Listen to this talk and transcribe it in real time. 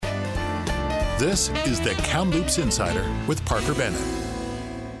This is the Kamloops Insider with Parker Bennett.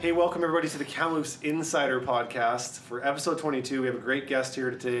 Hey, welcome everybody to the Kamloops Insider podcast. For episode 22, we have a great guest here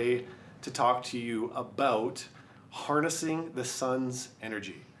today to talk to you about harnessing the sun's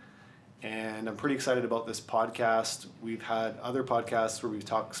energy. And I'm pretty excited about this podcast. We've had other podcasts where we've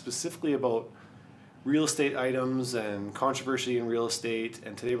talked specifically about real estate items and controversy in real estate.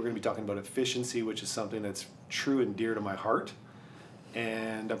 And today we're going to be talking about efficiency, which is something that's true and dear to my heart.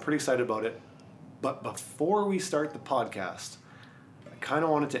 And I'm pretty excited about it. But before we start the podcast, I kind of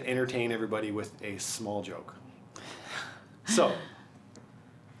wanted to entertain everybody with a small joke. So,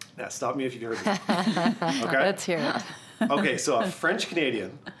 now stop me if you've heard this. Okay? Let's hear it. Okay, so a French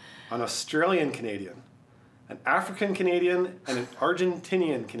Canadian, an Australian Canadian, an African Canadian, and an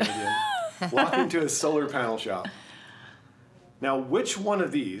Argentinian Canadian walk into a solar panel shop. Now, which one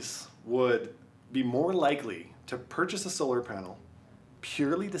of these would be more likely to purchase a solar panel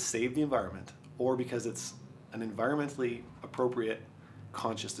purely to save the environment, or because it's an environmentally appropriate,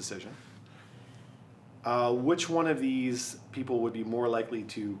 conscious decision? Which one of these people would be more likely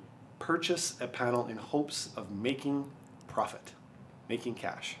to purchase a panel in hopes of making profit, making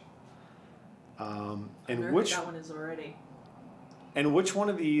cash? And which that one is already. And which one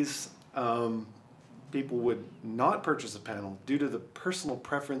of these people would not purchase a panel due to the personal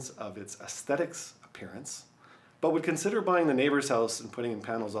preference of its aesthetics appearance, but would consider buying the neighbor's house and putting in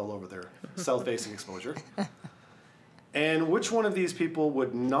panels all over their south-facing exposure? And which one of these people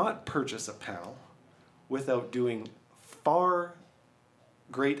would not purchase a panel without doing far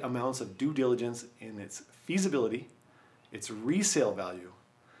great amounts of due diligence in its feasibility, its resale value,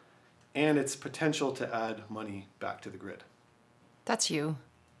 and its potential to add money back to the grid? That's you.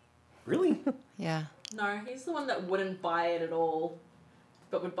 Really? Yeah. No, he's the one that wouldn't buy it at all,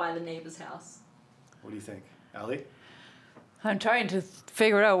 but would buy the neighbor's house. What do you think, Allie? I'm trying to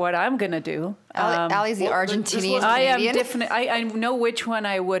figure out what I'm going to do. Allie's the Argentinian Canadian. I am definitely. I know which one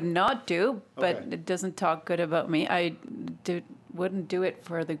I would not do, but Okay. it doesn't talk good about me. I wouldn't do it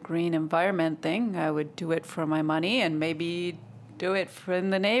for the green environment thing. I would do it for my money and maybe do it for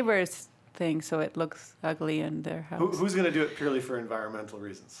the neighbor's thing so it looks ugly in their house. Who's going to do it purely for environmental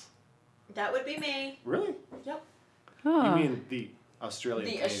reasons? That would be me. Really? Yep. Oh, You mean the Australian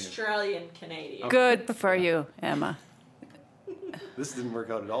The Canadian? Australian Canadian. good for you, Emma. This didn't work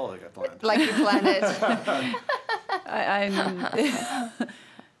out at all like I planned. Like you planned it.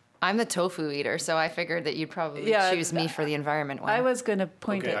 I'm the tofu eater, so I figured that you'd probably choose me for the environment one. I was going to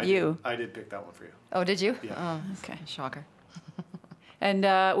point Okay, at you. I did pick that one for you. Oh, did you? Yeah. Oh, Okay. shocker. And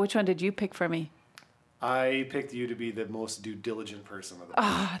which one did you pick for me? I picked you to be the most due diligent person of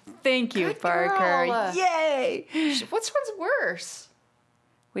the Thank you, Good Parker. girl. Yay! Which one's worse?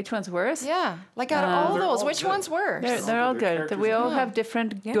 Which one's worse? Yeah. Like out of all They're those, all which good. one's worse? They're all Their good. characters We are all good. have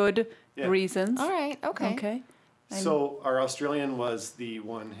different Yeah. good Yeah. reasons. All right. Okay. Okay. So our Australian was the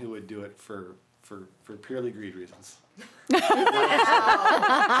one who would do it for purely greed reasons. Just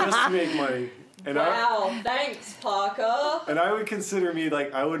to make money. And Wow, thanks, Parker. And I would consider me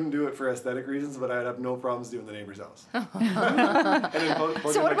like, I wouldn't do it for aesthetic reasons, but I'd have no problems doing the neighbor's house. And then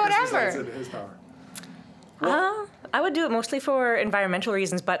So what about Christmas Amber? lights into his power. I would do it mostly for environmental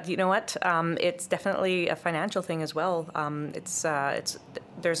reasons, but you know what? It's definitely a financial thing as well.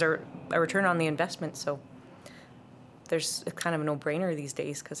 There's a return on the investment, so it's kind of a no-brainer these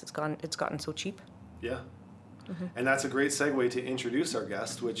days because it's gotten so cheap. Yeah. And that's a great segue to introduce our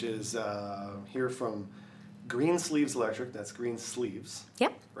guest, which is here from Greensleeves Electric. That's Greensleeves,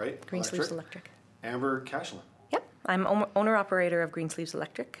 Yep. right? Greensleeves Electric. Amber Cachelin. Yep. I'm owner-operator of Greensleeves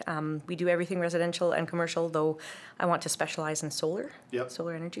Electric. We do everything residential and commercial, though I want to specialize in solar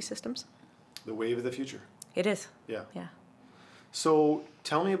energy systems. The wave of the future. It is. Yeah. Yeah. So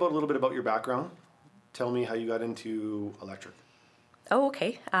tell me a little bit about your background. Tell me how you got into electric. Oh,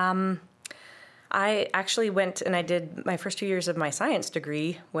 okay. I actually went and I did my first 2 years of my science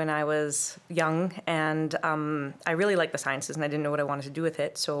degree when I was young, and I really liked the sciences and I didn't know what I wanted to do with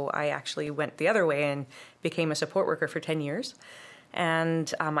it, so I actually went the other way and became a support worker for 10 years.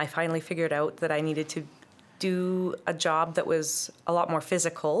 And I finally figured out that I needed to do a job that was a lot more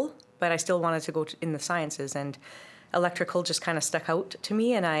physical, but I still wanted to go in the sciences, and electrical just kind of stuck out to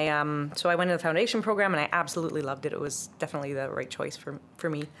me, and so I went to the foundation program, and I absolutely loved it. It was definitely the right choice for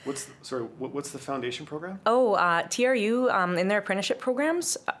me. What's the foundation program? Oh, TRU, in their apprenticeship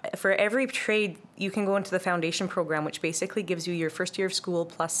programs, for every trade, you can go into the foundation program, which basically gives you your first year of school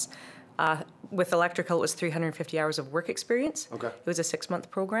plus, with electrical, it was 350 hours of work experience. Okay. It was a 6-month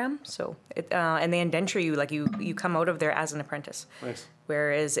program, so and they indenture you, like you come out of there as an apprentice. Nice.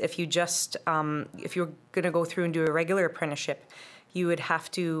 Whereas if you just, if you're going to go through and do a regular apprenticeship, you would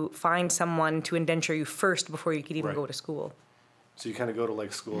have to find someone to indenture you first before you could even go to school. So you kind of go to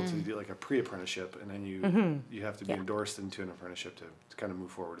like school to do like a pre-apprenticeship, and then you have to be endorsed into an apprenticeship to kind of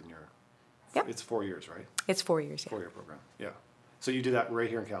move forward in your. Yep. It's 4 years, right? It's 4 years. 4-year program. Yeah. So you did that right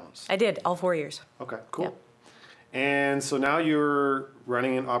here in Kamloops. I did all 4 years. Okay. Cool. Yep. And so now you're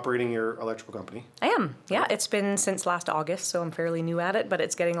running and operating your electrical company. I am. Yeah, it's been since last August, so I'm fairly new at it, but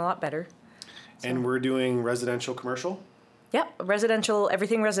it's getting a lot better. And we're doing residential, commercial. Yeah, residential,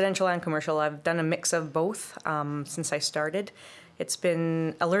 everything residential and commercial. I've done a mix of both since I started. It's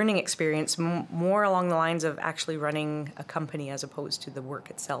been a learning experience, more along the lines of actually running a company as opposed to the work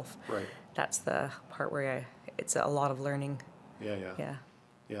itself. Right. That's the part where it's a lot of learning.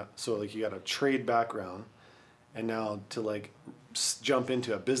 Yeah. So like you got a trade background, and now to like jump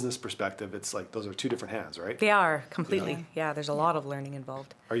into a business perspective, it's like those are two different hands, right? They are completely. Yeah, there's a lot of learning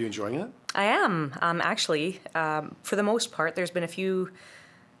involved. Are you enjoying it? I am actually. For the most part, there's been a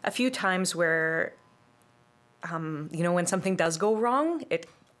few times where, when something does go wrong,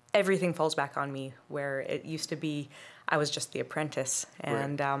 everything falls back on me. Where it used to be, I was just the apprentice,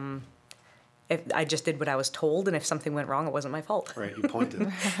 and if I just did what I was told, and if something went wrong, it wasn't my fault. Right, you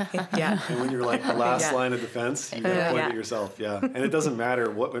pointed. Yeah. And when you're like the last line of defense, you gotta point at yourself. Yeah. And it doesn't matter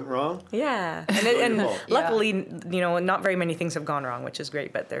what went wrong. Yeah. And luckily, not very many things have gone wrong, which is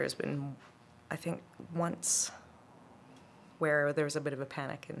great. But there's been, I think, once where there was a bit of a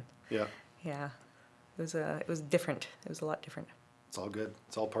panic, and it was different. It was a lot different. It's all good.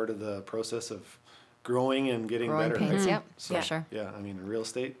 It's all part of the process of growing and getting better. Pains, right? yep, So, for sure. Yeah, I mean, in real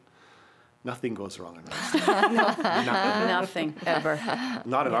estate, nothing goes wrong in real estate. Nothing ever.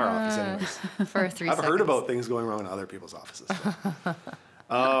 Not in our office, anyways. For 3 I've seconds. heard about things going wrong in other people's offices.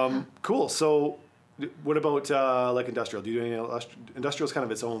 Cool. So, what about like industrial? Do you do any industrial? Is kind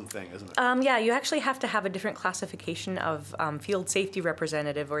of its own thing, isn't it? Yeah, you actually have to have a different classification of field safety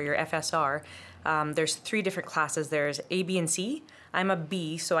representative, or your FSR. There's 3 different classes. There's A, B, and C. I'm a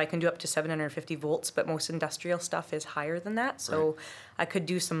B, so I can do up to 750 volts, but most industrial stuff is higher than that. So I could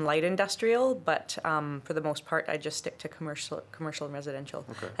do some light industrial, but for the most part, I just stick to commercial and residential.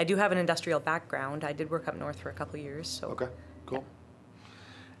 Okay. I do have an industrial background. I did work up north for a couple of years. So. Okay, cool.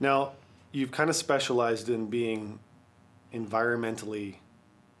 Now, you've kind of specialized in being environmentally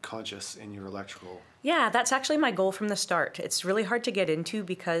conscious in your electrical. Yeah, that's actually my goal from the start. It's really hard to get into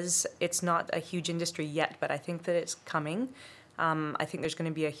because it's not a huge industry yet, but I think that it's coming. I think there's going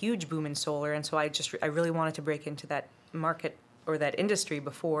to be a huge boom in solar, and so I really wanted to break into that market or that industry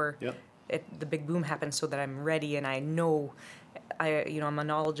before the big boom happens, so that I'm ready and I know, I'm a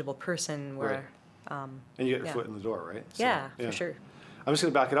knowledgeable person. Where, and you get your foot in the door, right? So, yeah, for sure. I'm just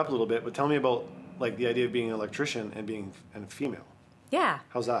going to back it up a little bit, but tell me about like the idea of being an electrician and being a female. Yeah.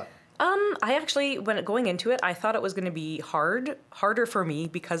 How's that? I actually, when going into it, I thought it was going to be harder for me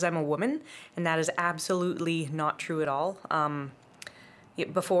because I'm a woman, and that is absolutely not true at all.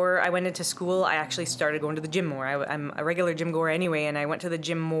 Before I went into school, I actually started going to the gym more. I'm a regular gym goer anyway, and I went to the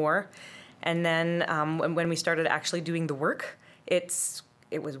gym more. And then when we started actually doing the work, it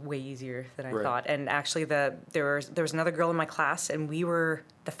was way easier than I thought. And actually, there was another girl in my class, and we were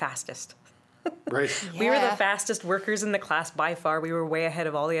the fastest. Right. We were the fastest workers in the class by far. We were way ahead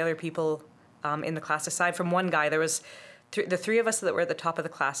of all the other people in the class. Aside from one guy, there was the 3 of us that were at the top of the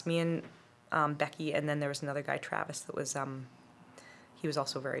class, me and Becky, and then there was another guy, Travis, that was he was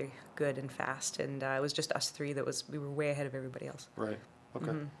also very good and fast. And it was just us 3 we were way ahead of everybody else. Right.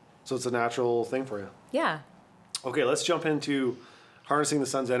 Okay. So it's a natural thing for you. Yeah. Okay, let's jump into harnessing the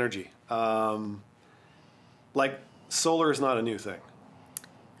sun's energy. Like solar is not a new thing.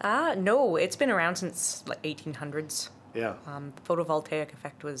 No, it's been around since like 1800s. Yeah. The photovoltaic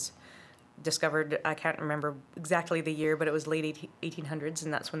effect was discovered, I can't remember exactly the year, but it was late 1800s,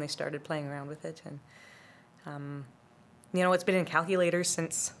 and that's when they started playing around with it. And, it's been in calculators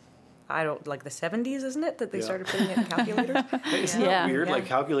since, the 70s, isn't it, that they started putting it in calculators? Isn't that weird? Yeah. Like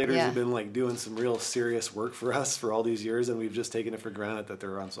calculators have been like doing some real serious work for us for all these years, and we've just taken it for granted that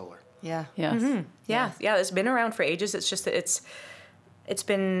they're on solar. Yeah. Yes. Mm-hmm. Yeah, it's been around for ages. It's just that it's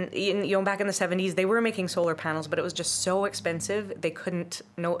been, back in the 70s, they were making solar panels, but it was just so expensive, it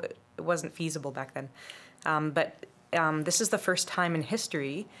wasn't feasible back then. But this is the first time in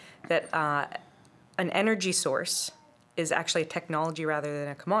history that an energy source is actually a technology rather than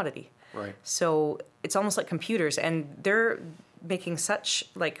a commodity. Right. So it's almost like computers, and they're making such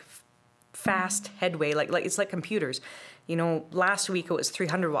fast headway, like it's like computers. Last week it was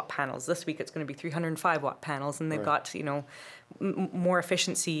 300 watt panels. This week it's going to be 305 watt panels, and they've got more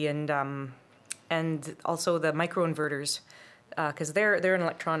efficiency and also the microinverters because they're an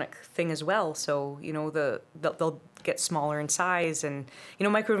electronic thing as well. So, they'll get smaller in size. And,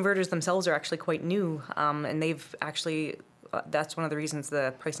 microinverters themselves are actually quite new. And they've actually, that's one of the reasons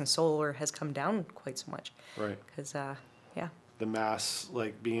the price in solar has come down quite so much. Right. Because, The mass,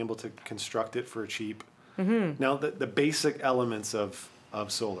 like being able to construct it for cheap. Mm-hmm. Now, the basic elements of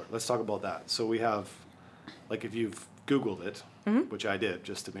solar, let's talk about that. So we have, like if you've Googled it, which I did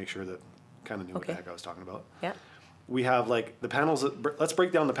just to make sure that kind of knew what the heck I was talking about. Yeah. We have like the panels, let's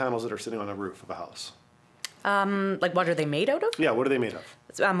break down the panels that are sitting on the roof of a house. Like what are they made out of? Yeah, what are they made of?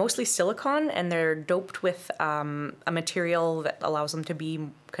 It's, mostly silicon, and they're doped with a material that allows them to be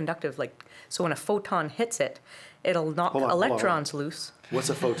conductive. Like, so when a photon hits it, it'll knock electrons loose. What's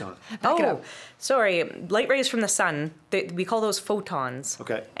a photon? Sorry. Light rays from the sun, we call those photons.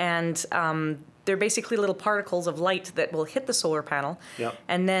 Okay. And they're basically little particles of light that will hit the solar panel. Yep.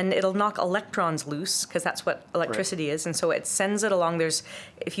 And then it'll knock electrons loose, because that's what electricity is. And so it sends it along. There's,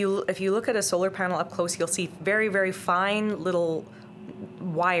 if you look at a solar panel up close, you'll see very, very fine little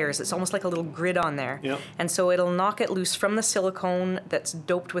wires. It's almost like a little grid on there. Yep. And so it'll knock it loose from the silicone that's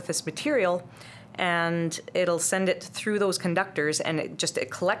doped with this material, and it'll send it through those conductors, and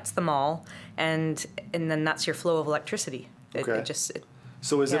it collects them all, and then that's your flow of electricity. Okay.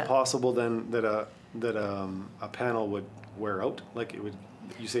 So is it possible then that a panel would wear out? Like it would,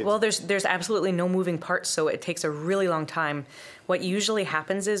 you say? Well, there's absolutely no moving parts, so it takes a really long time. What usually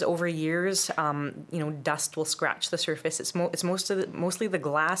happens is over years, dust will scratch the surface. It's mostly the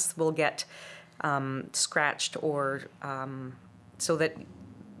glass will get scratched, or so that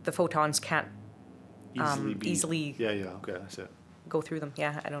the photons can't easily okay, that's it. Go through them.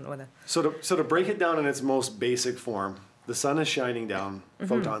 Yeah, I don't know whether. So to break it down in its most basic form, the sun is shining down,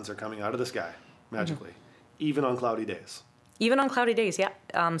 photons are coming out of the sky magically, even on cloudy days. Even on cloudy days, yeah.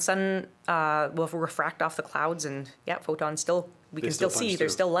 Sun will refract off the clouds, and photons we can still see.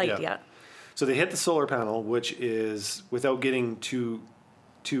 There's still light, yeah. So they hit the solar panel, which is, without getting too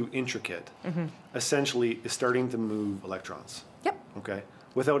intricate, essentially is starting to move electrons. Yep. Okay,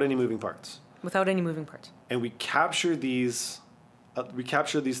 without any moving parts. Without any moving parts. And we capture this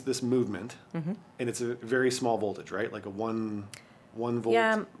movement, and it's a very small voltage, right? Like a one volt.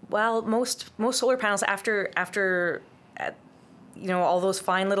 Yeah. Well, most solar panels after all those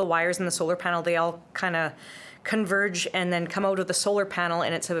fine little wires in the solar panel, they all kind of converge and then come out of the solar panel,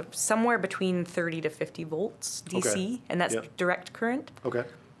 and it's somewhere between 30 to 50 volts DC, and that's direct current. Okay.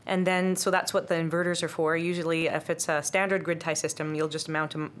 And then, so that's what the inverters are for. Usually, if it's a standard grid tie system, you'll just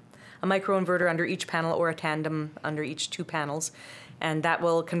mount a microinverter under each panel, or a tandem under each two panels. And that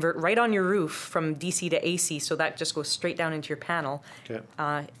will convert right on your roof from DC to AC, so that just goes straight down into your panel. Okay.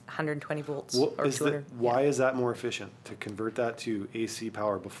 120 volts or 200. Why is that more efficient, to convert that to AC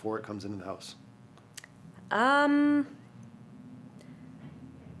power before it comes into the house?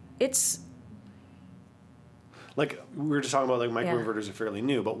 It's... Like, we were just talking about, like, microinverters are fairly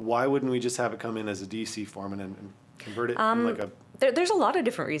new, but why wouldn't we just have it come in as a DC form and then convert it in like a... There's a lot of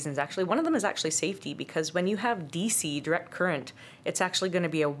different reasons, actually. One of them is actually safety, because when you have DC, direct current, it's actually going to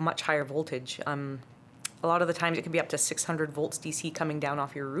be a much higher voltage. A lot of the times it can be up to 600 volts DC coming down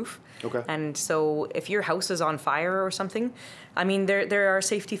off your roof. Okay. And so if your house is on fire or something, I mean, there are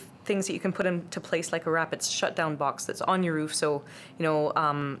safety things that you can put into place, like a rapid shutdown box that's on your roof. So,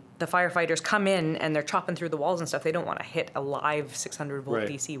 the firefighters come in and they're chopping through the walls and stuff. They don't want to hit a live 600 volt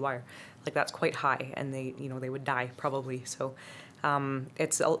DC wire. Like, that's quite high, and they would die probably. So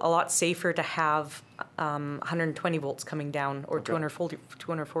it's a lot safer to have 120 volts coming down, or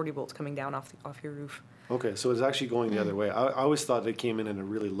 240 volts coming down off your roof. Okay, so it's actually going the other way. I always thought they came in at a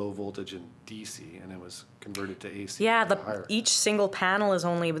really low voltage in DC, and it was converted to AC. Yeah, each single panel is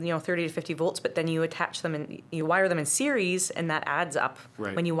only 30 to 50 volts, but then you attach them and you wire them in series, and that adds up.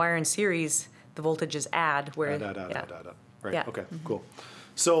 Right. When you wire in series, the voltages add. Add up. Right. Yeah. Okay. Cool.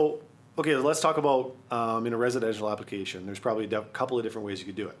 So, let's talk about in a residential application. There's probably a couple of different ways you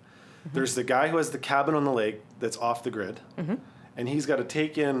could do it. There's the guy who has the cabin on the lake that's off the grid, and he's got to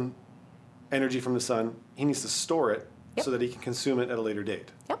take in energy from the sun. He needs to store it so that he can consume it at a later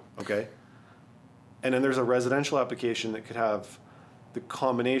date. Yep. Okay. And then there's a residential application that could have the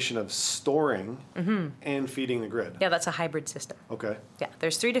combination of storing and feeding the grid. Yeah, that's a hybrid system. Okay. Yeah,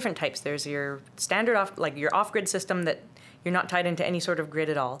 there's three different types. There's your standard your off-grid system that you're not tied into any sort of grid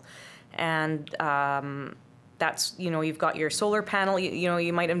at all, and that's you've got your solar panel.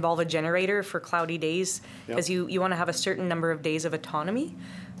 You might involve a generator for cloudy days, because you want to have a certain number of days of autonomy.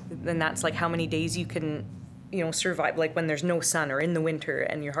 Then that's like how many days you can survive, like when there's no sun or in the winter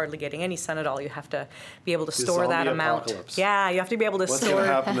and you're hardly getting any sun at all. You have to be able to store that amount. Apocalypse. Yeah, you have to be able to What's store. going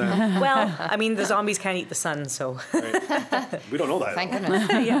to happen then? Well, I mean, the zombies can't eat the sun, so. Right. We don't know that. Thank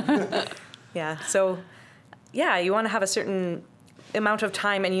goodness. Yeah. So, yeah, you want to have a certain amount of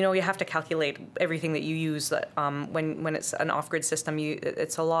time, and you have to calculate everything that you use. That when it's an off-grid system,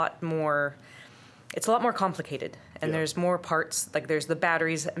 it's a lot more complicated, and there's more parts. Like there's the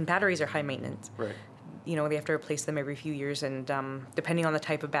batteries, and batteries are high maintenance. Right. They have to replace them every few years, and depending on the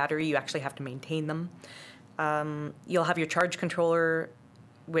type of battery, you actually have to maintain them. You'll have your charge controller,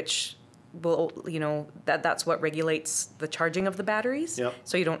 which will, that's what regulates the charging of the batteries. Yep.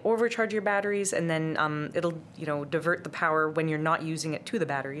 So you don't overcharge your batteries, and then it'll, divert the power when you're not using it to the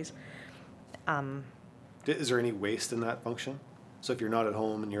batteries. Is there any waste in that function? So if you're not at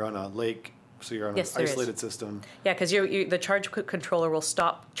home and you're on a lake, so you're on Yes, an there isolated is. System. Yeah, because the charge controller will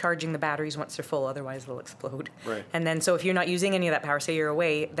stop charging the batteries once they're full, otherwise they'll explode. Right. And then, so if you're not using any of that power, say you're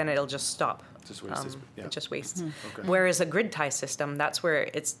away, then it'll just stop. Just wastes. Yeah. It just wastes. Okay. Whereas a grid tie system, that's where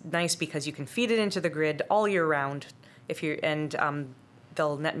it's nice because you can feed it into the grid all year round,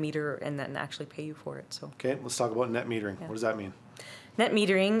 they'll net meter and then actually pay you for it. So. Okay, let's talk about net metering. Yeah. What does that mean? Net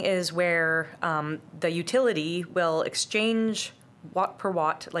metering is where the utility will exchange watt per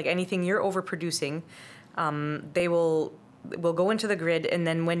watt, like anything you're overproducing, they will go into the grid, and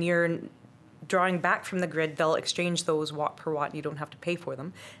then when you're drawing back from the grid, they'll exchange those watt per watt, and you don't have to pay for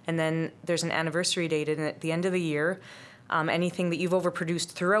them. And then there's an anniversary date, and at the end of the year, anything that you've overproduced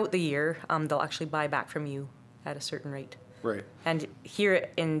throughout the year, they'll actually buy back from you at a certain rate. Right. And here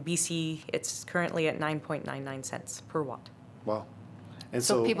in BC, it's currently at 9.99 cents per watt. Wow. And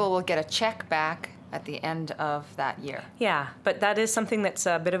So people will get a check back at the end of that year. Yeah, but that is something that's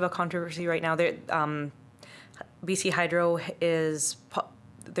a bit of a controversy right now. BC Hydro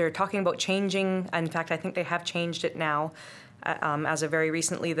they're talking about changing. In fact, I think they have changed it now, as of very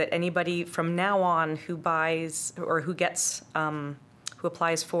recently, that anybody from now on who buys or who gets who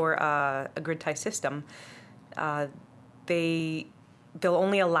applies for a grid tie system, they'll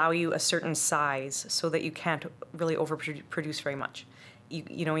only allow you a certain size so that you can't really overproduce very much.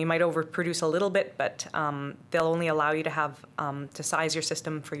 You might overproduce a little bit, but they'll only allow you to have to size your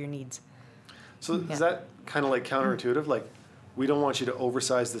system for your needs. So is that kind of like counterintuitive? Like, we don't want you to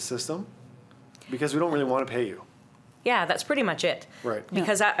oversize the system because we don't really want to pay you. Yeah, that's pretty much it. Right.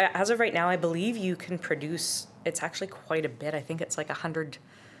 Because as of right now, I believe you can produce, it's actually quite a bit. I think it's like 100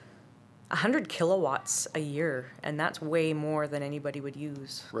 kilowatts a year, and that's way more than anybody would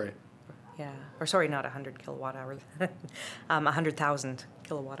use. Right. Yeah. Or sorry, not 100 kilowatt hours. 100,000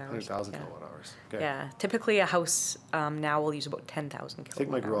 kilowatt hours. 100,000 yeah. kilowatt hours. Okay. Yeah. Typically, a house now will use about 10,000 kilowatt hours. I think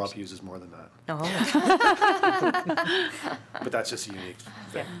my grow up uses more than that. Oh. But that's just a unique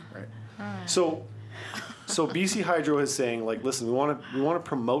thing, Yeah. right? So BC Hydro is saying, like, listen, we want to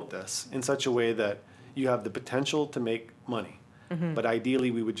promote this in such a way that you have the potential to make money, but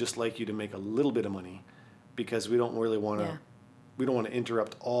ideally we would just like you to make a little bit of money, because we don't really want to. Yeah. We don't want to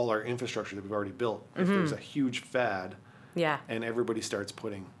interrupt all our infrastructure that we've already built. If there's a huge fad, Yeah. and everybody starts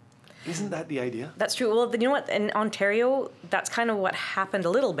putting. Isn't that the idea? That's true. Well, you know what? In Ontario, that's kind of what happened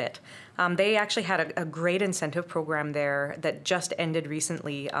a little bit. They actually had a great incentive program there that just ended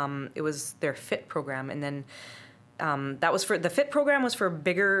recently. It was their FIT program, and then that was the FIT program was for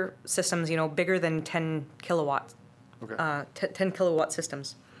bigger systems, bigger than 10 kilowatts. Okay. 10 kilowatt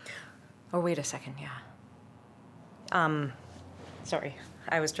systems. Oh, wait a second. Yeah. Sorry,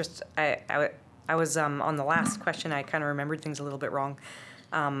 I was just I was on the last question. I kind of remembered things a little bit wrong.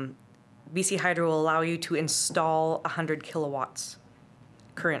 BC Hydro will allow you to install 100 kilowatts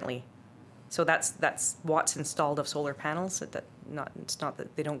currently. So that's watts installed of solar panels. It's not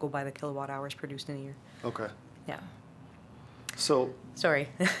that they don't go by the kilowatt hours produced in a year. Okay. Yeah. So Sorry.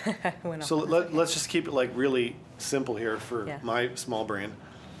 I went off. So let's just keep it like really simple here for my small brain.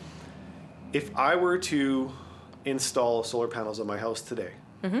 If I were to install solar panels on my house today,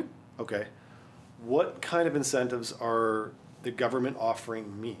 okay, what kind of incentives are the government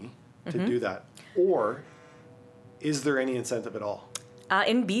offering me to do that? Or is there any incentive at all?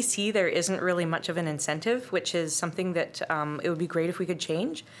 In BC, there isn't really much of an incentive, which is something that it would be great if we could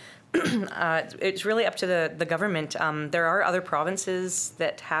change. It's really up to the government. There are other provinces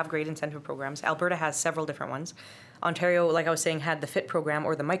that have great incentive programs. Alberta has several different ones. Ontario, like I was saying, had the FIT program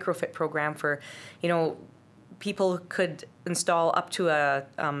or the microfit program for, people could install up to a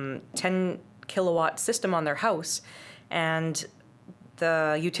 10 kilowatt system on their house, and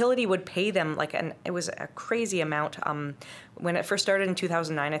the utility would pay them it was a crazy amount. When it first started in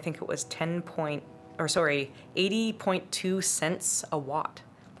 2009, I think it was 80.2 cents a watt.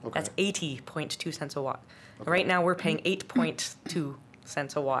 Okay. That's 80.2 cents a watt. Right now we're paying 8.2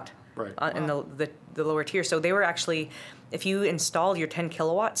 cents a watt in the lower tier. So they were actually, if you installed your 10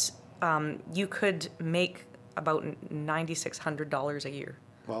 kilowatts, you could make about $9,600 a year.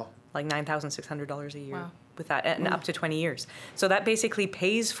 Wow. Like $9,600 a year with that, and up to 20 years. So that basically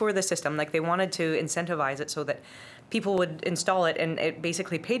pays for the system. Like they wanted to incentivize it so that people would install it, and it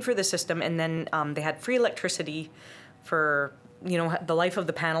basically paid for the system. And then they had free electricity for the life of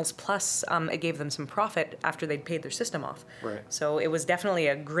the panels. Plus, it gave them some profit after they'd paid their system off. Right. So it was definitely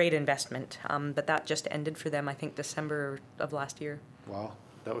a great investment. But that just ended for them, I think, December of last year. Wow.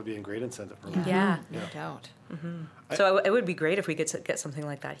 That would be a great incentive for them. Yeah. No doubt. So it would be great if we could get something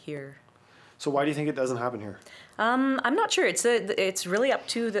like that here. So why do you think it doesn't happen here? I'm not sure. It's really up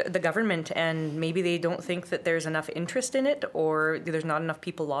to the government, and maybe they don't think that there's enough interest in it, or there's not enough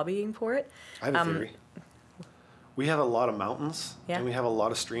people lobbying for it. I have a theory. We have a lot of mountains, Yeah. and we have a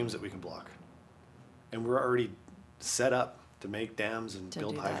lot of streams that we can block. And we're already set up to make dams and To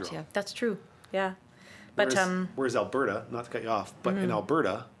build do hydro. that, yeah. That's true. Yeah. But Whereas Alberta, not to cut you off, but in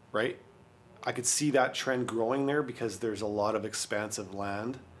Alberta, right, I could see that trend growing there because there's a lot of expansive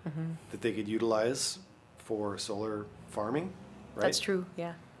land that they could utilize for solar farming, right? that's true.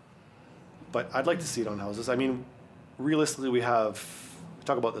 Yeah. But I'd like to see it on houses. I mean, realistically, we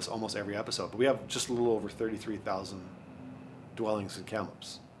talk about this almost every episode, but we have just a little over 33,000 dwellings in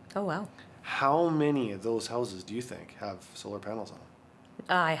Kamloops. Oh wow. How many of those houses do you think have solar panels on them?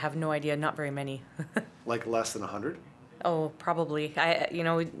 I have no idea. Not very many. Like less than 100? Oh, probably.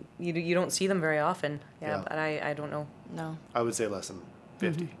 You don't see them very often. Yeah. Yeah. But I don't know. No. I would say less than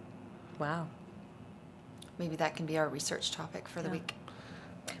 50. Wow. Maybe that can be our research topic for the week.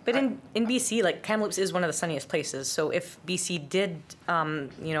 But in BC, like Kamloops is one of the sunniest places. So if BC did,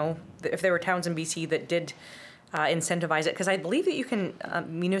 if there were towns in BC that did incentivize it, because I believe that you can,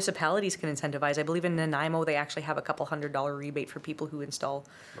 municipalities can incentivize. I believe in Nanaimo they actually have a couple $100 rebate for people who install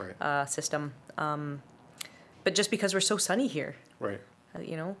Right. system. But just because we're so sunny here, Right.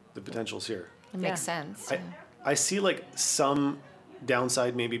 The The potential's here. It makes sense. I see like some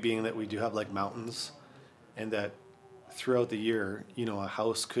downside maybe being that we do have like mountains, and that throughout the year, a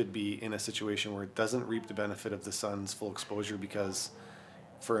house could be in a situation where it doesn't reap the benefit of the sun's full exposure because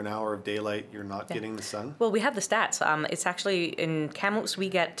for an hour of daylight you're not getting the sun. Well, we have the stats. It's actually in Kamloops we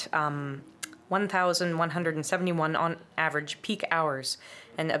get 1,171 on average peak hours,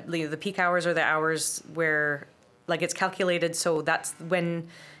 and the peak hours are the hours where, like, it's calculated so that's when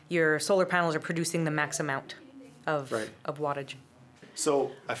your solar panels are producing the max amount of wattage.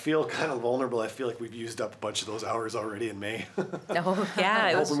 So I feel kind of vulnerable. I feel like we've used up a bunch of those hours already in May. Oh yeah,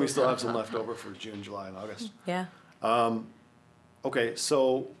 I'm hoping we still have some left over for June, July, and August. Yeah. Okay,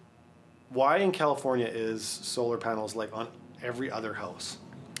 so why in California is solar panels like on every other house?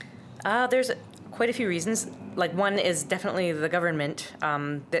 There's quite a few reasons. Like one is definitely the government.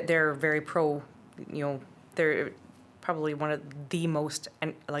 That they're very pro. They're probably one of the most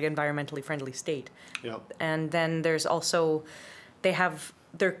environmentally friendly state. Yep. And then there's also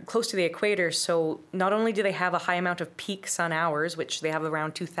they're close to the equator, so not only do they have a high amount of peak sun hours, which they have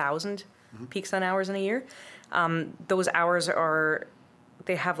around 2,000 peak sun hours in a year, those hours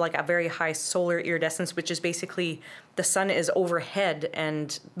they have like a very high solar iridescence, which is basically the sun is overhead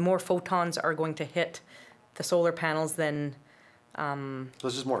and more photons are going to hit the solar panels than So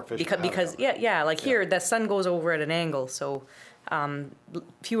it's just more efficient. because here the sun goes over at an angle, so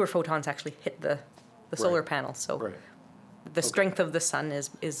fewer photons actually hit the solar panels. So the strength of the sun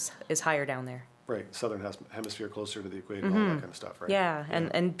is higher down there. Right, southern hemisphere closer to the equator, all that kind of stuff, right? Yeah,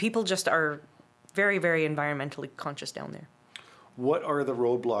 and people just are very, very environmentally conscious down there. What are the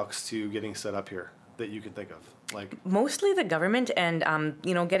roadblocks to getting set up here that you can think of? Like Mostly the government and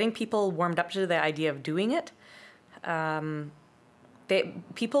getting people warmed up to the idea of doing it.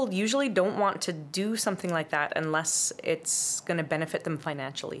 People usually don't want to do something like that unless it's going to benefit them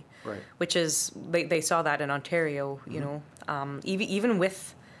financially. Right. Which is they saw that in Ontario. Even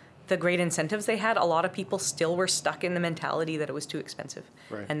with the great incentives they had, a lot of people still were stuck in the mentality that it was too expensive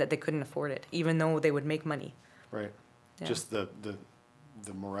and that they couldn't afford it, even though they would make money. Right. Yeah. Just the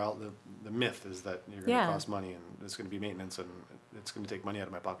morale, the myth is that you're going to cost money and it's going to be maintenance and it's going to take money out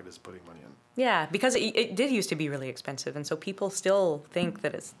of my pocket is putting money in. Yeah, because it did used to be really expensive, and so people still think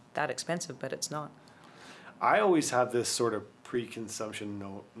that it's that expensive, but it's not. I always have this sort of pre-consumption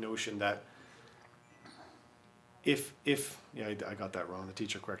notion that if I got that wrong. The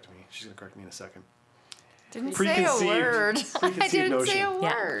teacher corrected me. She's going to correct me in a second. Didn't say a word. I didn't say a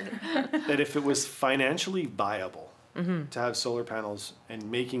word. That if it was financially viable to have solar panels and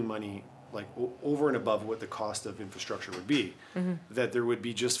making money like over and above what the cost of infrastructure would be, that there would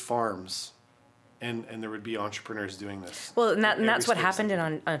be just farms And there would be entrepreneurs doing this. Well, and that's what space happened that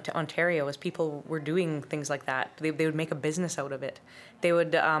in Ontario, is people were doing things like that. They would make a business out of it. They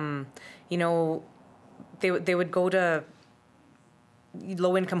would, they would go to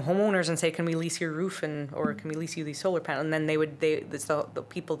low-income homeowners and say, "Can we lease your roof or can we lease you these solar panels?" And then it's the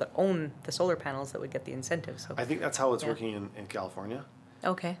people that own the solar panels that would get the incentives. So I think that's how it's working in California.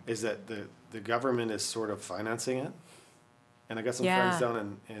 okay. Is that the government is sort of financing it. And I got some friends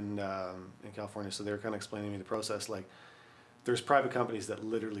down in California, so they were kind of explaining to me the process. Like, there's private companies that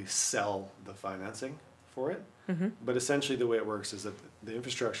literally sell the financing for it. Mm-hmm. But essentially the way it works is that the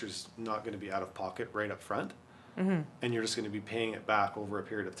infrastructure is not going to be out of pocket right up front. Mm-hmm. And you're just going to be paying it back over a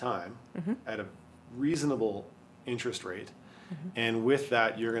period of time at a reasonable interest rate. Mm-hmm. And with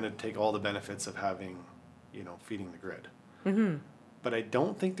that, you're going to take all the benefits of having, feeding the grid. Mm-hmm. But I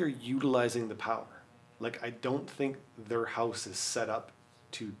don't think they're utilizing the power. Like, I don't think their house is set up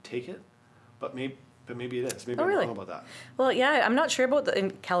to take it, but maybe it is. Maybe I'm wrong about that. Well, yeah, I'm not sure about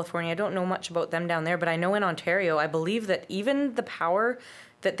in California. I don't know much about them down there, but I know in Ontario, I believe that even the power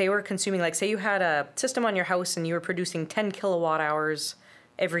that they were consuming, like say you had a system on your house and you were producing 10 kilowatt hours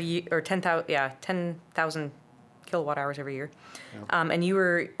every year, or 10,000 kilowatt hours every year, and you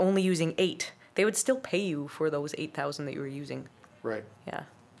were only using 8, they would still pay you for those 8,000 that you were using. Right. Yeah.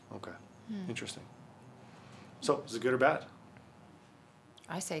 Okay. Interesting. So, is it good or bad?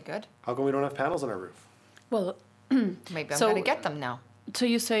 I say good. How come we don't have panels on our roof? Well, Maybe I'm going to get them now. so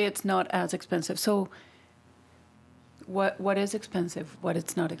you say it's not as expensive. So what is expensive? What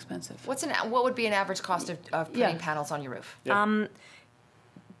is not expensive? What would be an average cost of putting panels on your roof? Yeah.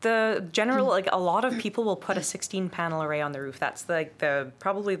 The general, like a lot of people will put a 16 panel array on the roof. That's like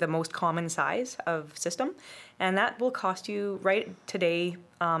probably the most common size of system. And that will cost you right today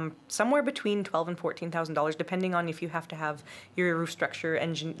somewhere between $12,000 and $14,000, depending on if you have to have your roof structure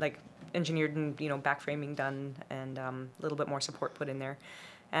engineered and back framing done and a little bit more support put in there.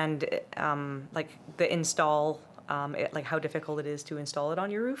 And like the install, like how difficult it is to install it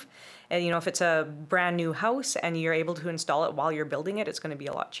on your roof. And if it's a brand new house and you're able to install it while you're building it, it's going to be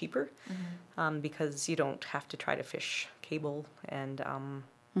a lot cheaper because you don't have to try to fish cable and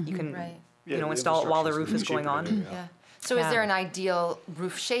you can install it while the roof is going on. Yeah. So is there an ideal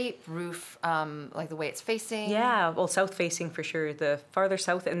roof shape, like the way it's facing? Yeah, well, south facing for sure. The farther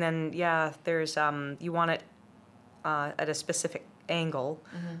south, and then there's you want it at a specific angle.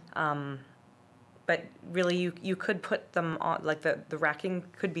 But really, you could put them on, like the racking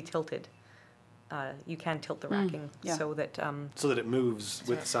could be tilted. You can tilt the racking so that it moves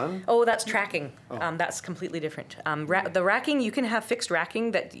with the sun? Oh, that's tracking. That's completely different. The racking, you can have fixed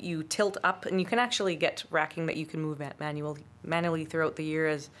racking that you tilt up, and you can actually get racking that you can move manually throughout the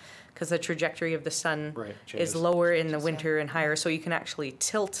year because the trajectory of the sun is lower in the winter and higher, so you can actually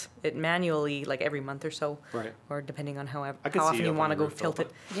tilt it manually like every month or so, or depending on how often you want to go tilt it.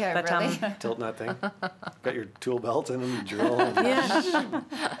 Yeah, but, really? Tilting that thing. Got your tool belt and drill.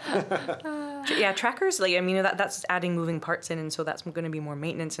 Yeah, trackers, that's adding moving parts in, and so that's going to be more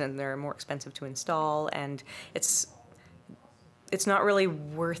maintenance, and they're more expensive to install, and it's not really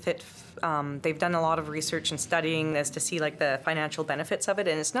worth it. They've done a lot of research and studying this to see like the financial benefits of it,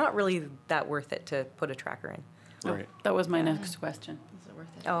 and it's not really that worth it to put a tracker in. Right. That was my next question. Is it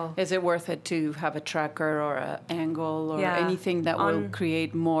worth it? Oh. Is it worth it to have a tracker or an angle or anything that will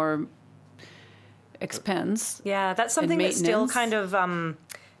create more expense? Yeah, that's something that's still kind of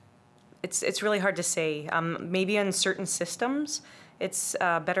it's really hard to say. Maybe on certain systems, it's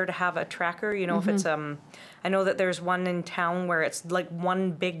better to have a tracker. If it's I know that there's one in town where it's like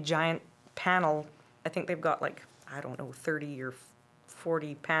one big giant panel. I think they've got 30 or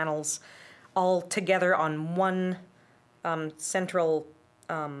 40 panels all together on one central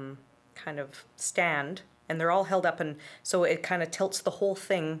kind of stand, and they're all held up, and so it kind of tilts the whole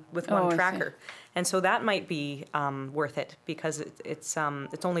thing with one tracker. And so that might be worth it because it's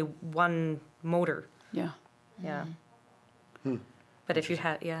only one motor. Yeah. Yeah. But if you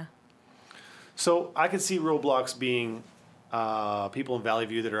had, So I could see roadblocks being people in Valley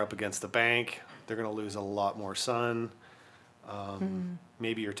View that are up against the bank. They're going to lose a lot more sun.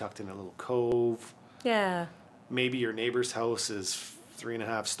 Maybe you're tucked in a little cove. Yeah. Maybe your neighbor's house is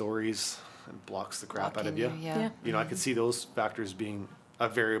 3.5 stories and blocks the crap out of you. I could see those factors being a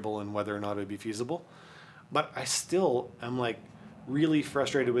variable in whether or not it would be feasible. But I still am really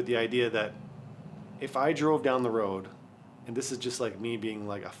frustrated with the idea that if I drove down the road, and this is just like me being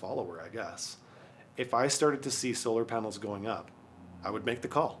a follower, I guess, if I started to see solar panels going up, I would make the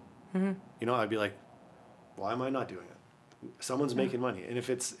call. I'd be like, why am I not doing it? Someone's making money. And if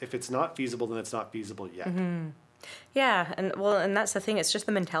it's not feasible, then it's not feasible yet. Yeah, and that's the thing. It's just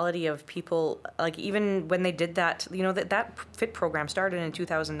the mentality of people. Like even when they did that, that FIT program started in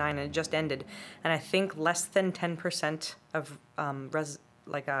 2009 and it just ended, and I think less than 10% of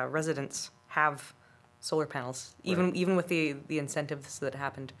residents have solar panels, even with the incentives that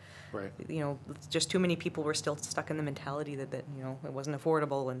happened. Right. Just too many people were still stuck in the mentality that it wasn't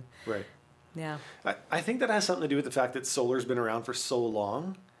affordable and. Right. Yeah. I think that has something to do with the fact that solar's been around for so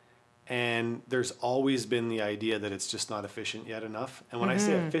long. And there's always been the idea that it's just not efficient yet enough. And when I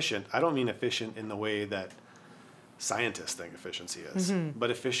say efficient, I don't mean efficient in the way that scientists think efficiency is, but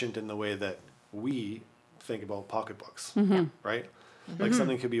efficient in the way that we think about pocketbooks, right? Like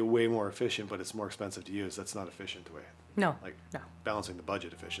something could be way more efficient, but it's more expensive to use. That's not efficient the way. No. Balancing the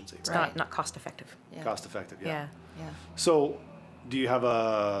budget efficiency. It's not cost effective. Yeah. Cost effective, yeah. Yeah. So, do you have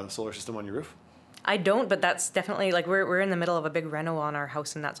a solar system on your roof? I don't, but that's definitely we're in the middle of a big reno on our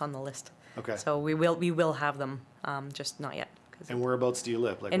house, and that's on the list. Okay. So we will have them, just not yet. And whereabouts do you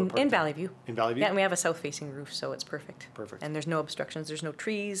live? Like in what part of town? Valley View. In Valley View? Yeah, and we have a south-facing roof, so it's perfect. Perfect. And there's no obstructions. There's no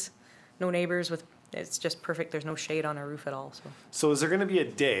trees, no neighbors. It's just perfect. There's no shade on our roof at all. So is there going to be a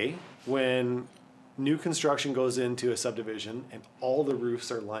day when new construction goes into a subdivision and all the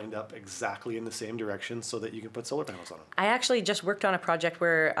roofs are lined up exactly in the same direction so that you can put solar panels on them? I actually just worked on a project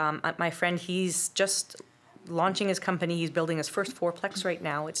where my friend, he's just launching his company. He's building his first fourplex right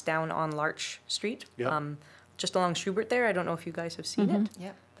now. It's down on Larch Street, just along Schubert there. I don't know if you guys have seen it.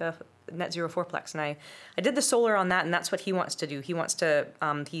 Yep. The net zero fourplex. And I did the solar on that, and that's what he wants to do. He wants to,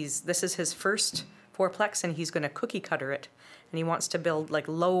 this is his first fourplex, and he's going to cookie cutter it. And he wants to build like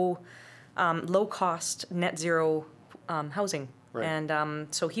low cost net zero housing. Right. And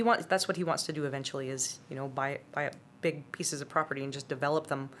so that's what he wants to do eventually is, buy big pieces of property and just develop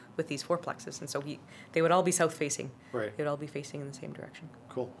them with these fourplexes. And so they would all be south facing. Right. They would all be facing in the same direction.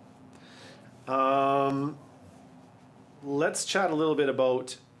 Cool. Let's chat a little bit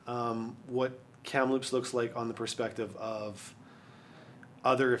about what Kamloops looks like on the perspective of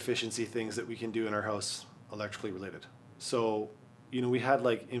other efficiency things that we can do in our house electrically related. So, we had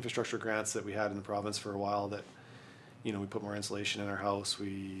like infrastructure grants that we had in the province for a while that, we put more insulation in our house.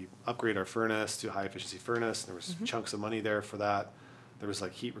 We upgrade our furnace to a high efficiency furnace. There was chunks of money there for that. There was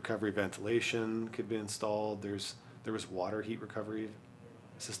like heat recovery ventilation could be installed. There was water heat recovery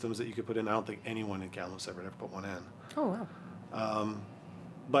systems that you could put in. I don't think anyone in Kamloops ever put one in. Oh, wow.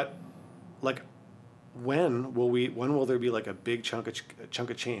 But like, when will there be like a big chunk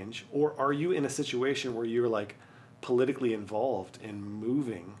of change? Or are you in a situation where you're like politically involved in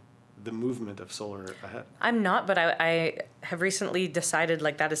moving the movement of solar ahead? I'm not, but I have recently decided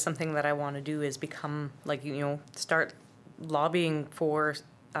like that is something that I want to do is become like, start lobbying for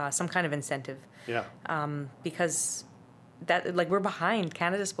some kind of incentive. Yeah. Because that we're behind.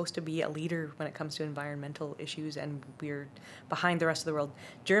 Canada's supposed to be a leader when it comes to environmental issues, and we're behind the rest of the world.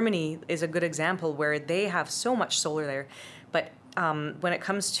 Germany is a good example where they have so much solar there, but when it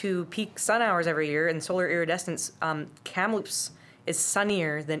comes to peak sun hours every year and solar iridescence, Kamloops is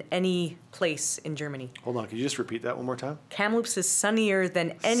sunnier than any place in Germany. Hold on, could you just repeat that one more time? Kamloops is sunnier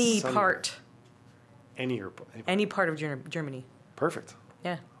than any part. Any part of Germany. Perfect.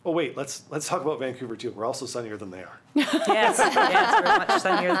 Yeah. Oh wait, let's talk about Vancouver too. We're also sunnier than they are. Yes, we're much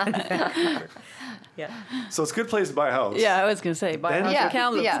sunnier than Vancouver. Yeah. So it's a good place to buy a house. Yeah, I was going to say, buy a house in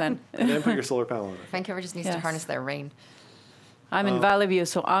Kamloops then. And then put your solar panel on it. Vancouver just needs to harness their rain. I'm in Valley View,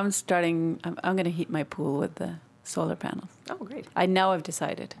 so I'm going to heat my pool with the solar panels. Oh, great. I now have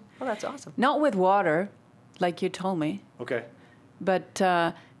decided. Oh, that's awesome. Not with water, like you told me. Okay.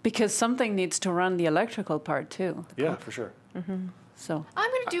 But because something needs to run the electrical part too. Yeah, for sure. Mm-hmm. So I'm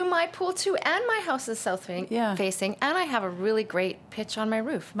going to do my pool too, and my house is south facing, and I have a really great pitch on my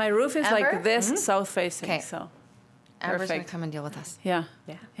roof. my roof is Amber? like this, south facing. Okay. So Amber's going to perfect. come and deal with us. Yeah.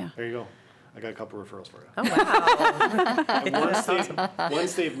 Yeah. There you go. I got a couple referrals for you. Oh, wow. And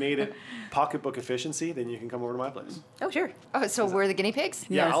once they've made it pocketbook efficiency, then you can come over to my place. Oh, sure. Oh, so we're the guinea pigs?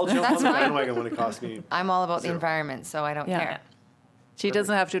 Yeah, Yes. I'll jump That's on the fine. bandwagon when it costs me. I'm all about Zero. the environment, so I don't Yeah. care. She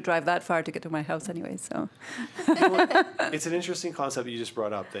doesn't have to drive that far to get to my house anyway. So It's an interesting concept that you just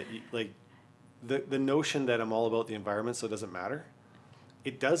brought up, that the notion that I'm all about the environment, so it doesn't matter.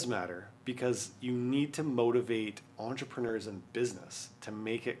 It does matter, because you need to motivate entrepreneurs and business to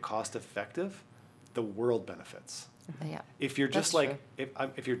make it cost effective. The world benefits. Yeah. If you're just That's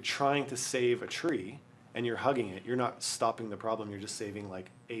like, if you're trying to save a tree and you're hugging it, you're not stopping the problem, you're just saving like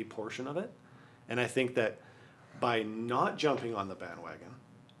a portion of it. And I think that by not jumping on the bandwagon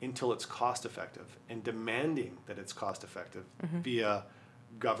until it's cost effective and demanding that it's cost effective via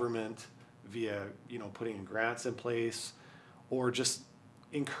government, via, putting grants in place, or just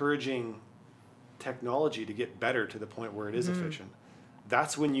encouraging technology to get better to the point where it is efficient,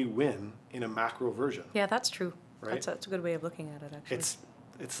 that's when you win in a macro version. Yeah, that's true. Right? That's a good way of looking at it,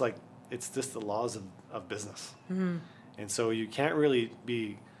 actually. It's just the laws of business. And so you can't really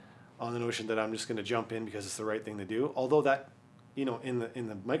be on the notion that I'm just going to jump in because it's the right thing to do. Although that, in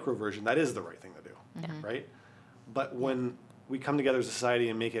the micro version, that is the right thing to do, right? But when we come together as a society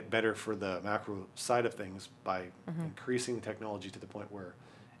and make it better for the macro side of things by increasing technology to the point where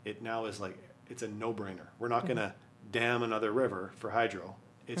it now is like, it's a no-brainer. We're not going to dam another river for hydro.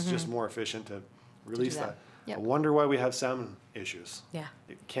 It's just more efficient to release that. Yep. I wonder why we have salmon issues. Yeah.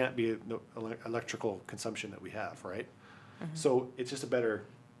 It can't be the electrical consumption that we have, right? So it's just a better,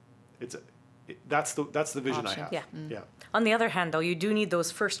 that's the vision Option. I have. Yeah. Yeah. On the other hand, though, you do need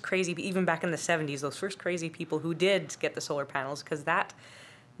those first crazy, even back in the 70s, those first crazy people who did get the solar panels, because that's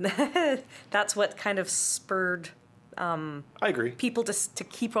what kind of spurred I agree. people to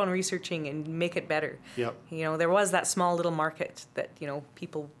keep on researching and make it better. Yep. There was that small little market that,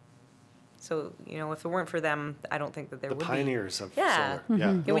 people, so, if it weren't for them, I don't think that there The would pioneers of Yeah. solar.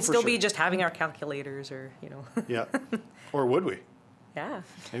 Yeah. be. It No, would for still sure. be just having our calculators or, Yeah. Or would we? yeah.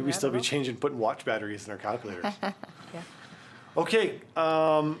 Maybe we I still don't be know. changing, putting watch batteries in our calculators. Yeah. Okay.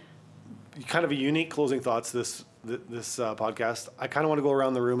 Kind of a unique closing thoughts this podcast. I kind of want to go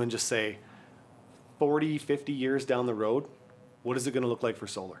around the room and just say 40, 50 years down the road, what is it going to look like for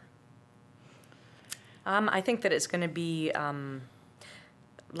solar? I think that it's going to be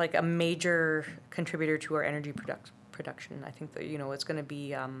like a major contributor to our energy production. I think that it's going to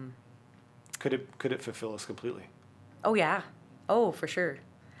be. Could it fulfill us completely? Oh yeah, oh for sure.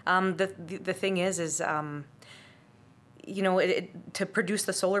 The thing is to produce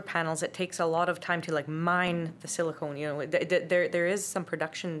the solar panels, it takes a lot of time to mine the silicone. There is some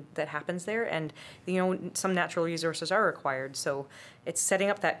production that happens there, and some natural resources are required. So it's setting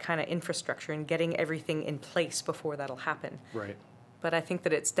up that kind of infrastructure and getting everything in place before that'll happen. Right. But I think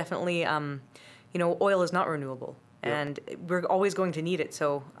that it's definitely, oil is not renewable, and we're always going to need it.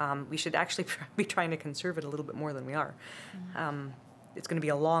 So we should actually be trying to conserve it a little bit more than we are. It's going to be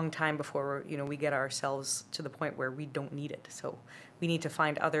a long time before we get ourselves to the point where we don't need it. So we need to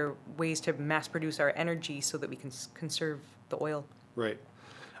find other ways to mass produce our energy so that we can conserve the oil. Right.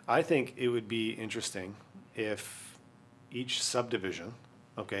 I think it would be interesting if each subdivision,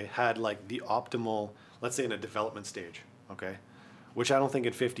 had the optimal, let's say in a development stage, which I don't think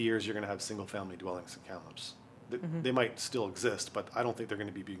in 50 years you're going to have single-family dwellings in Kamloops. They might still exist, but I don't think they're going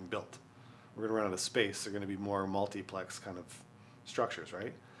to be being built. We're going to run out of space. They're going to be more multiplex kind of structures,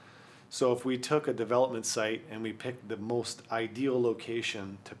 right? So if we took a development site and we picked the most ideal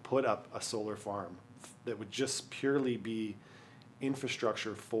location to put up a solar farm that would just purely be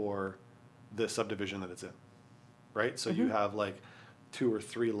infrastructure for the subdivision that it's in, right? So you have 2 or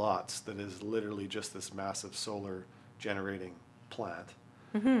 3 lots that is literally just this massive solar generating plant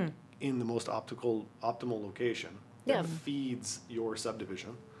in the most optimal location that feeds your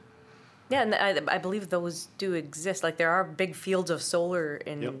subdivision. Yeah, and I believe those do exist. There are big fields of solar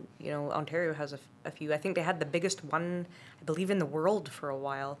in, Ontario has a few. I think they had the biggest one, I believe, in the world for a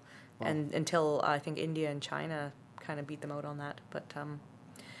while, and until I think India and China kind of beat them out on that.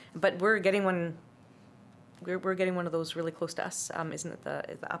 But we're getting one. We're getting one of those really close to us. Isn't it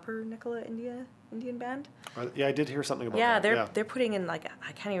the Upper Nicola Indian band? Yeah, I did hear something about that. They're putting in I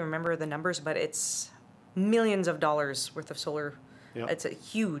can't even remember the numbers, but it's millions of dollars worth of solar. Yep. It's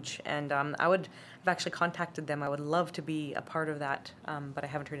huge, and I've actually contacted them. I would love to be a part of that, but I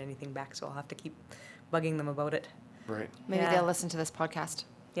haven't heard anything back, so I'll have to keep bugging them about it. Right. Maybe they'll listen to this podcast.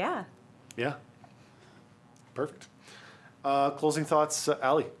 Yeah. Yeah. Perfect. Closing thoughts,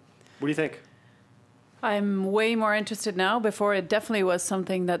 Ali. What do you think? I'm way more interested now. Before, it definitely was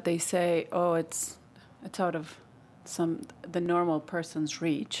something that they say, oh, it's out of the normal person's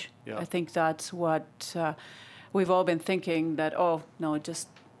reach. Yeah. I think that's what we've all been thinking, that, oh, no, just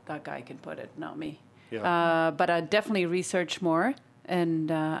that guy can put it, not me. Yeah. But I definitely research more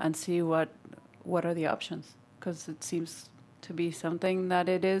and see what are the options, because it seems to be something that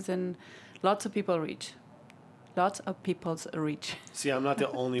it is in lots of people's reach. See, I'm not the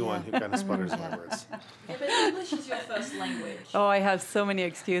only one who kind of sputters my words. Yeah, but English is your first language. Oh, I have so many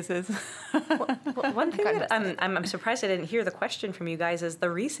excuses. One thing that I'm surprised I didn't hear the question from you guys is the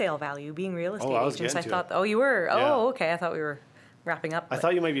resale value, being real estate I was agents. getting I to thought, oh, you were? Yeah. Oh, okay. I thought we were wrapping up. I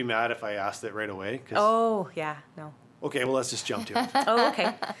thought you might be mad if I asked it right away. Oh, yeah, no. Okay, well, let's just jump to it. Oh,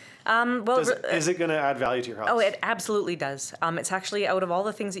 okay. Is it going to add value to your house? Oh, it absolutely does. It's actually, out of all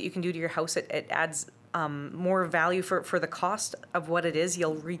the things that you can do to your house, it adds more value for the cost of what it is.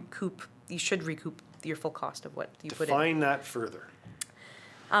 You should recoup your full cost of what you put in. Define that further.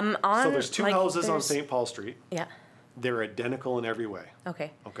 So there's two houses on there's- St. Paul Street. Yeah. They're identical in every way.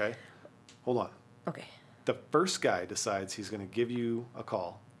 Okay. Okay? Hold on. Okay. The first guy decides he's going to give you a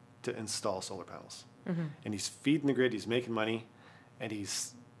call to install solar panels. Mm-hmm. And he's feeding the grid, he's making money, and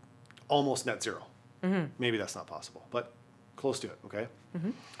he's almost net zero. Mm-hmm. Maybe that's not possible, but close to it, okay?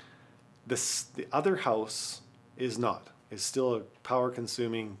 Mm-hmm. The other house is not. It's still a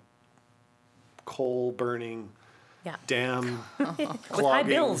power-consuming, coal-burning, Yeah. dam With high clogging.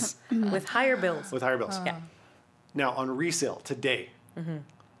 bills. With higher bills. With higher bills. Yeah. Now, on resale today,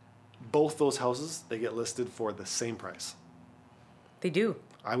 both those houses, they get listed for the same price. They do.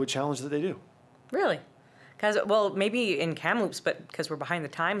 I would challenge that they do. Really? Because, well, maybe in Kamloops, but because we're behind the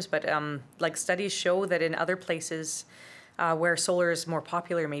times, but like studies show that in other places where solar is more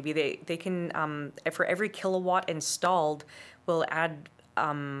popular, maybe they can, for every kilowatt installed, will add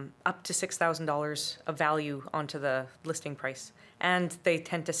up to $6,000 of value onto the listing price. And they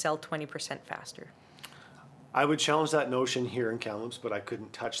tend to sell 20% faster. I would challenge that notion here in Kamloops, but I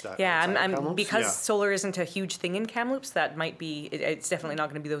couldn't touch that. Yeah, outside of I'm Kamloops. because Yeah. solar isn't a huge thing in Kamloops. That might be. It's definitely not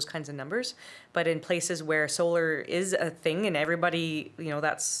going to be those kinds of numbers. But in places where solar is a thing and everybody,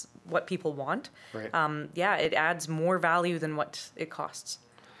 that's what people want. Right. Yeah, it adds more value than what it costs.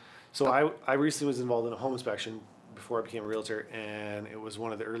 So I recently was involved in a home inspection before I became a realtor, and it was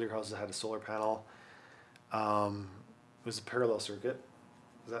one of the earlier houses that had a solar panel. It was a parallel circuit.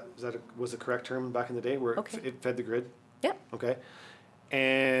 Was the correct term back in the day where Okay. it fed the grid? Yeah. Okay.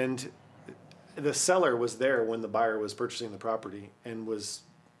 And the seller was there when the buyer was purchasing the property and was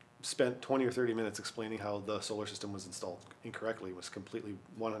spent 20 or 30 minutes explaining how the solar system was installed incorrectly, was completely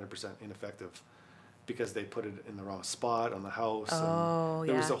 100% ineffective because they put it in the wrong spot on the house. Oh, and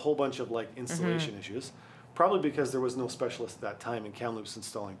there was yeah. a whole bunch of installation issues, probably because there was no specialist at that time in Kamloops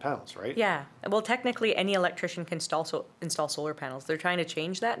installing panels, right? Yeah. Well, technically, any electrician can install solar panels. They're trying to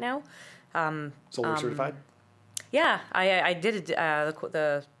change that now. Solar certified? Yeah, I did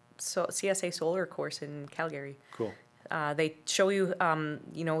the CSA solar course in Calgary. Cool. They show you,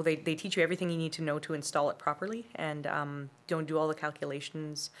 they teach you everything you need to know to install it properly, and don't do all the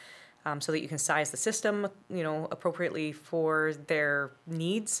calculations so that you can size the system, appropriately for their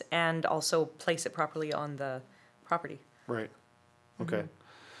needs, and also place it properly on the property. Right. Okay.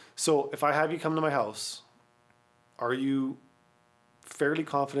 So if I have you come to my house, are you fairly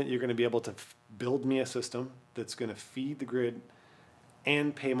confident you're going to be able to build me a system that's going to feed the grid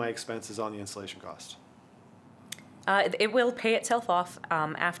and pay my expenses on the installation cost? It will pay itself off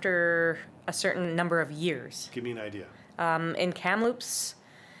after a certain number of years. Give me an idea. In Kamloops,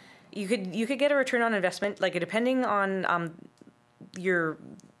 you could get a return on investment, depending on your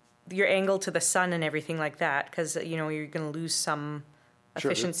angle to the sun and everything like that, because you're going to lose some Sure,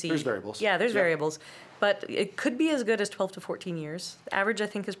 efficiency. there's variables. Yeah, there's Yeah. variables, but it could be as good as 12 to 14 years. The average, I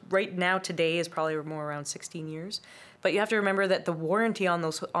think, is right now today is probably more around 16 years. But you have to remember that the warranty on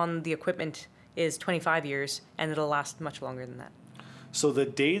the equipment is 25 years, and it'll last much longer than that. So the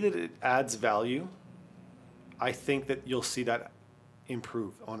day that it adds value, I think that you'll see that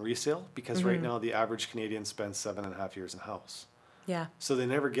improve on resale, because right now the average Canadian spends 7.5 years in a house. Yeah. So they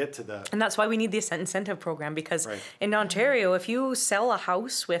never get to the... And that's why we need this incentive program, because Right. in Ontario, if you sell a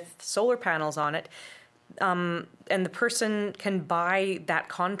house with solar panels on it, and the person can buy that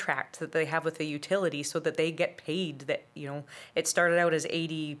contract that they have with the utility so that they get paid, that, it started out as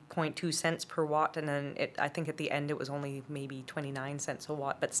 80.2 cents per watt, and then I think at the end it was only maybe 29 cents a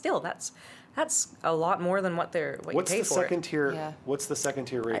watt. But still, that's a lot more than what What's you pay the for second it. tier? Yeah. What's the second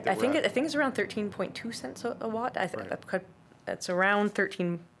tier rate? I think it's around 13.2 cents a watt. Right. It's around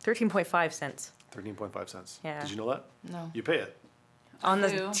 13.5 cents. 13.5 cents. Yeah. Did you know that? No. You pay it. On the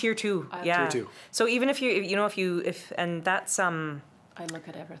Two. tier 2, I- yeah. Tier 2. So even and that's I look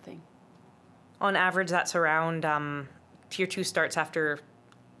at everything. on average, that's around tier 2 starts after.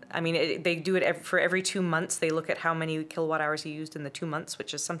 They do it for every 2 months. They look at how many kilowatt hours you used in the 2 months,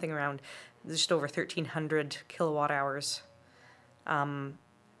 which is something around just over 1,300 kilowatt hours.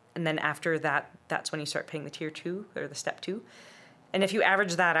 And then after that, that's when you start paying the tier 2 or the step 2. And if you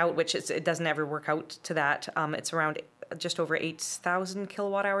average that out, which it doesn't ever work out to that, it's around just over 8,000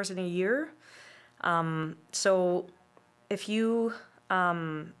 kilowatt hours in a year. So if you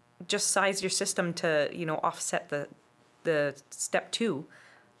just size your system to, offset the step 2,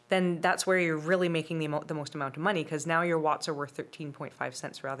 then that's where you're really making the most amount of money, because now your watts are worth 13.5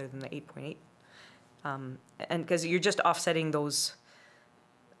 cents rather than the 8.8. And because you're just offsetting those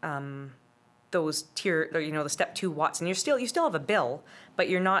tier, the step 2 watts, and you still have a bill, but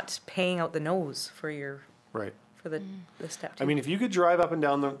you're not paying out the nose for Right. the step 2. If you could drive up and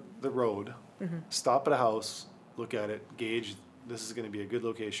down the road, stop at a house, look at it, gauge this is going to be a good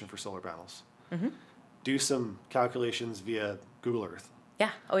location for solar panels. Do some calculations via Google Earth.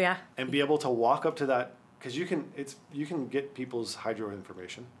 Yeah. Oh, yeah. And be able to walk up to that, because you can get people's hydro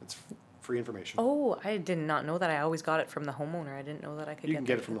information. It's free information. Oh, I did not know that. I always got it from the homeowner. I didn't know that I could You can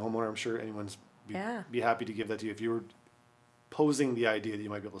get it from the homeowner. I'm sure anyone's be happy to give that to you if you were posing the idea that you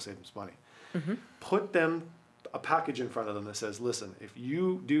might be able to save them some money. Put them a package in front of them that says, listen, if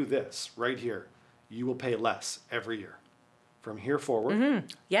you do this right here, you will pay less every year. From here forward,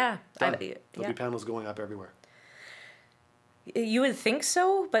 Yeah. there'll be panels going up everywhere. You would think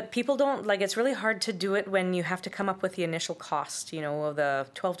so, but people don't, like, it's really hard to do it when you have to come up with the initial cost, you know, of the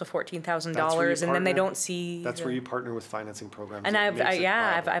 $12,000 to $14,000, and then they don't see. That's where you partner with financing programs. And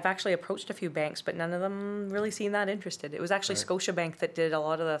I've actually approached a few banks, but none of them really seemed that interested. It was actually Scotiabank that did a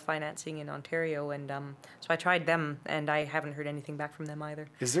lot of the financing in Ontario, and so I tried them, and I haven't heard anything back from them either.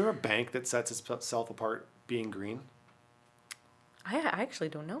 Is there a bank that sets itself apart being green? I actually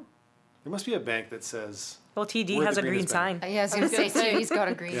don't know. There must be a bank that says. Well, TD We're has the a green greenest sign. bank. Yeah, I was going to say, too, he's got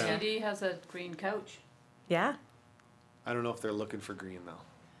a green. Yeah. TD has a green couch. Yeah. I don't know if they're looking for green though.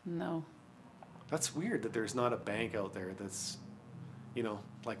 No. That's weird that there's not a bank out there that's, you know,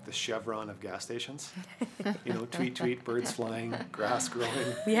 like the Chevron of gas stations. You know, tweet, tweet, birds flying, grass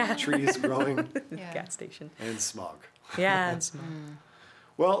growing, trees growing, Gas station. and smog. Yeah.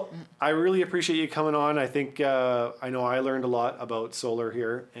 Well, I really appreciate you coming on. I think I know I learned a lot about solar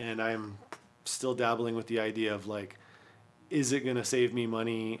here, and I'm still dabbling with the idea of like, is it going to save me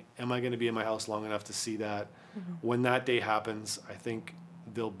money? Am I going to be in my house long enough to see that? When that day happens, I think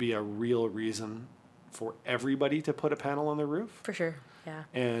there'll be a real reason for everybody to put a panel on their roof. For sure. Yeah.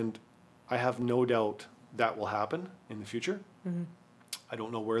 And I have no doubt that will happen in the future. I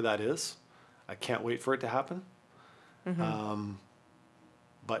don't know where that is. I can't wait for it to happen.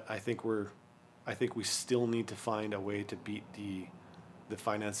 But I think we still need to find a way to beat the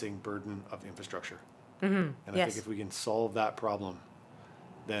financing burden of infrastructure. And I think if we can solve that problem,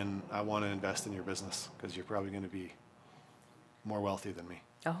 then I want to invest in your business because you're probably going to be more wealthy than me.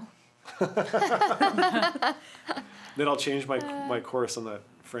 Oh. Then I'll change my course on that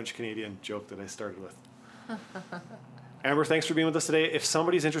French-Canadian joke that I started with. Amber, thanks for being with us today. If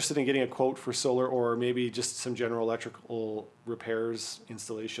somebody's interested in getting a quote for solar or maybe just some general electrical repairs,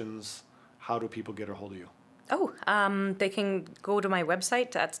 installations, how do people get a hold of you? They can go to my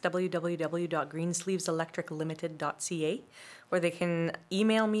website. That's www.greensleeveselectriclimited.ca, or they can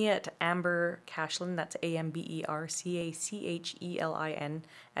email me at Amber Cachelin, that's AMBERCACHELIN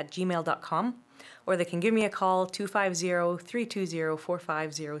 @gmail.com, or they can give me a call,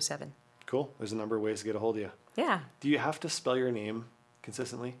 250-320-4507. Cool. There's a number of ways to get a hold of you. Yeah. Do you have to spell your name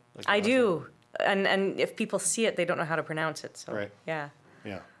consistently? Like I do. And if people see it, they don't know how to pronounce it. So, right. Yeah.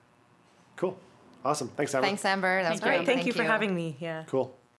 Yeah. Cool. Awesome. Thanks, Amber. Thanks, Amber. That was All right. great. Thank you for having me. Yeah. Cool.